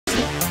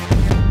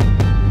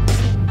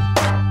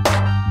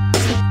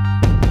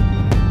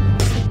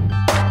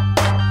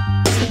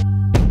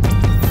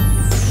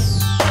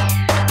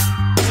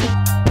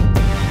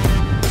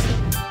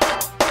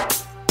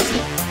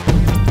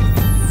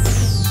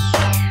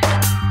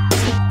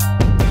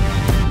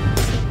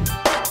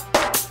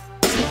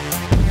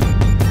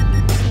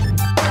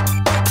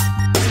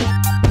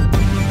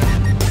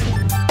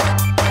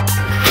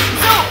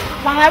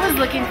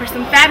looking for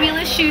some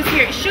fabulous shoes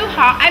here at Shoe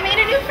Haul, I made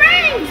a new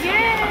friend.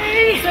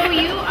 Yay! So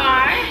you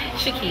are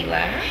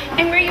Shaquila.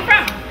 And where are you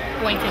from?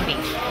 Boynton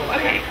Beach.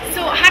 Okay.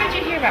 So how did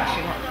you hear about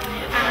Shoe Haul?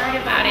 I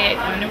heard about it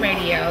on the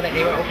radio that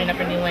they were opening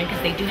up a new one because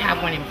they do have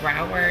one in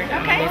Broward.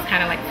 Okay. It's kind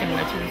of like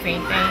similar to the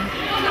same thing.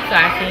 So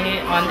I seen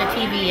it on the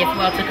TV as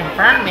well to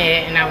confirm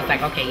it, and I was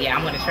like, okay, yeah,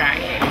 I'm gonna try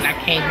it. And I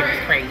came here,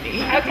 it was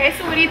crazy. Okay,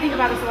 so what do you think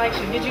about the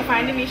selection? Did you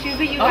find any shoes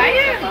that you Oh liked?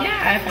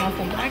 yeah, I found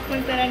some black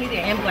ones that I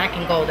needed and black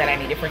and gold that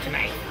I needed for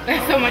tonight.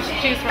 There's so much to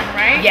choose from,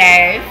 right?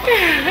 Yes.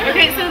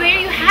 Okay, so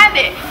there you have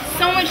it.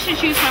 So much to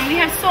choose from.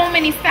 We have so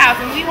many styles,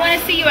 and we want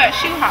to see you at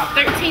Shoe Haul,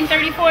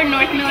 1334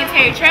 North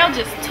Military Trail,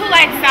 just 2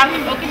 lights south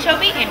of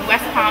Okeechobee in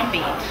West Palm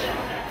Beach.